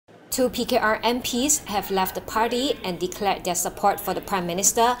Two PKR MPs have left the party and declared their support for the Prime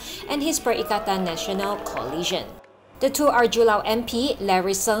Minister and his Perikatan Nasional coalition. The two are Julau MP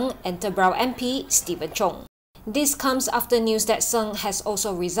Larry Seng and Tebrau MP Stephen Choong. This comes after news that Seng has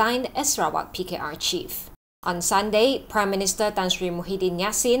also resigned as Sarawak PKR chief. On Sunday, Prime Minister Tan Sri Muhyiddin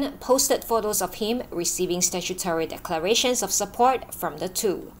Yassin posted photos of him receiving statutory declarations of support from the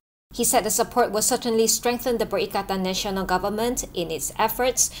two. He said the support will certainly strengthen the Perikatan Nasional government in its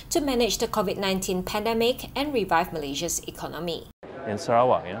efforts to manage the COVID-19 pandemic and revive Malaysia's economy. In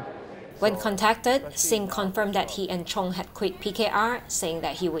Sarawak, When contacted, Singh confirmed that he and Choong had quit PKR, saying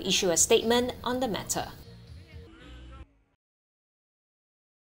that he will issue a statement on the matter.